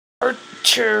Or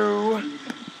two.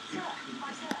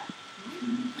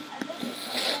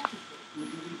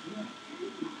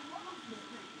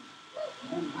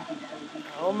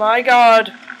 Oh my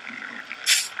god.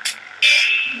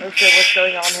 Okay, what's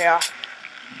going on here?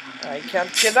 I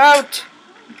can't get out.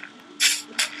 Get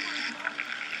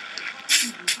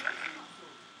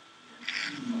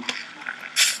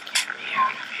me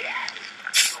out of here.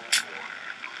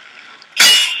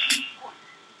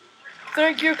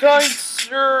 Thank you, kind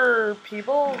sir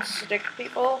people, stick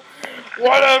people,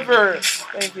 whatever.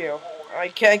 Thank you. I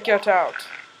can't get out.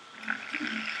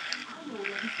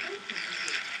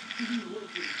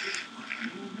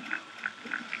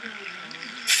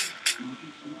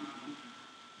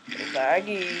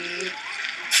 Laggy.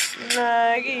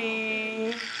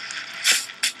 Laggy.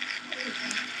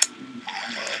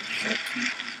 Oh, shit.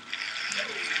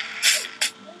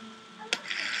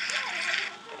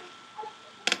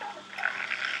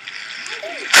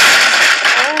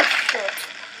 Oh, shit.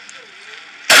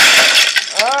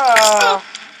 Ah.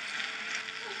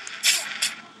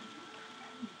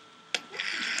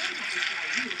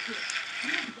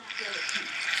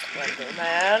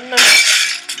 Slenderman.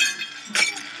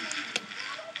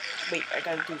 Wait, I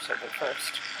gotta do something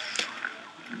first.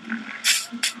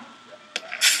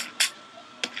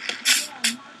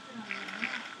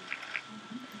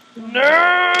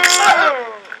 No!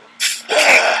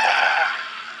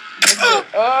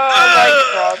 Oh, my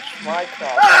crotch. My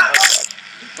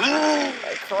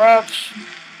crotch.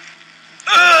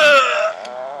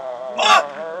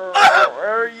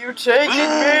 Where are you taking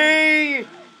me?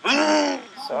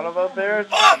 Son of a bitch.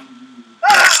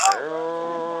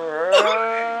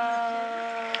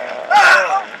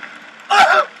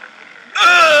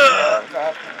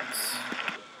 That hurts.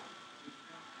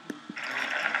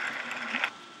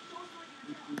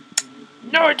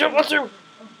 No, I don't want to!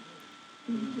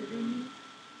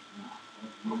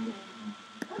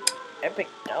 Epic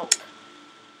dump.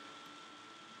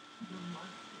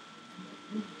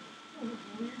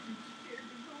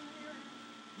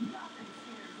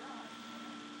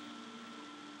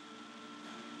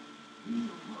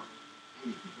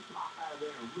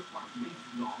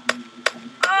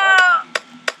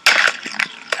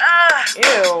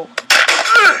 Ew.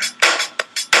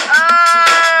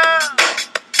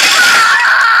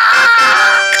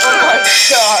 Oh my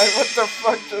god, what the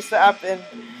fuck just happened?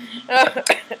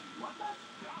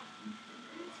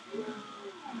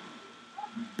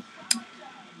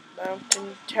 Mountain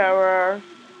tower.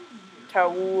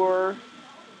 Tower.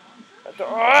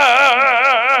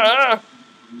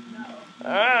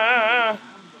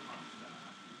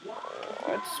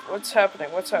 What's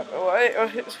happening? What's happening?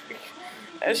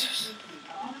 It's just...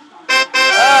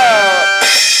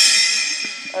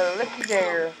 Oh, looky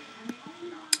there.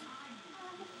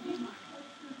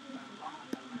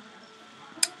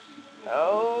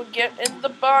 Oh, get in the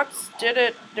box. Did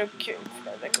it. Okay.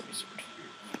 That could be smart.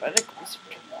 That could be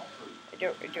smart. I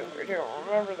don't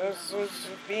remember this as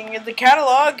being in the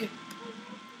catalog. It's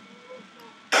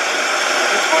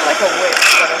more like a wish,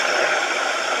 but okay.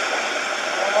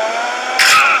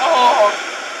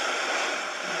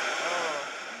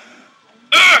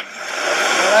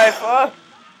 Life,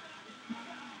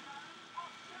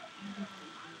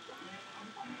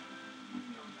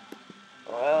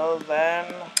 Well then,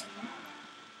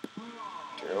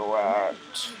 do it.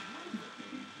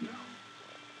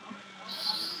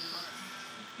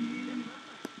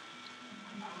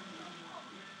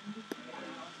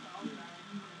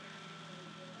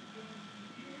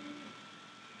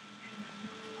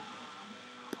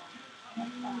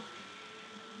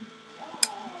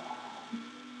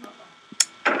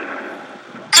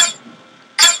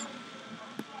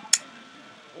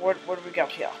 What do we got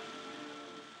here?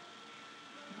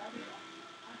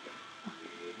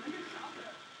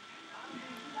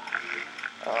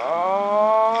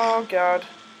 Oh god.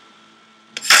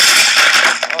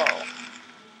 Oh.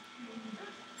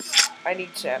 I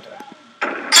need Santa.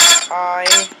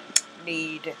 I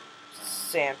need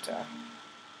Santa.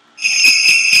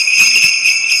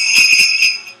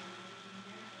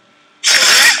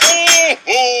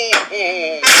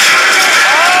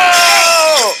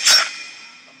 Oh!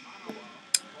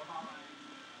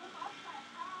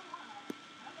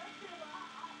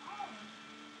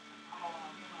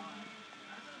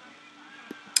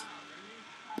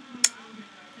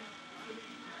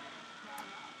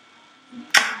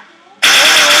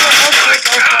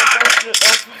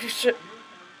 Oh shit.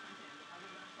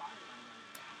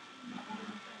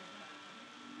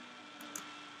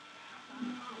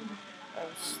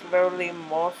 I'm slowly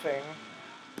morphing.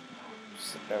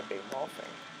 Slowly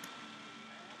morphing.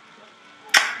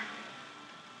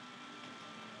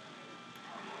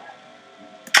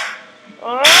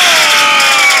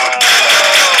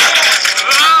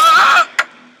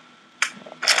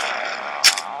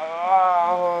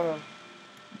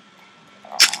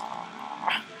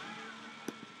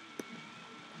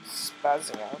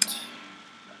 Spazzing out.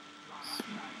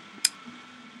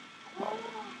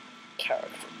 Character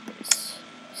base.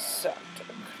 Santa.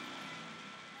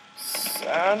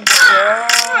 Santa!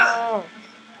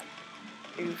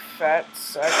 You fat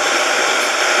sack of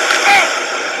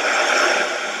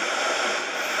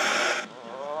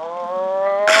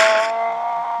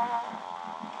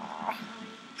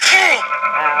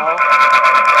Ow.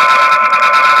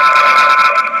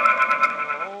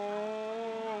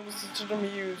 Listen to the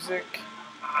music.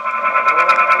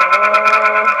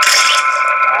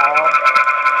 Ow.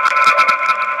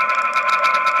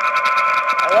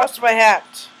 I lost my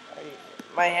hat.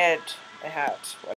 My head. My hat.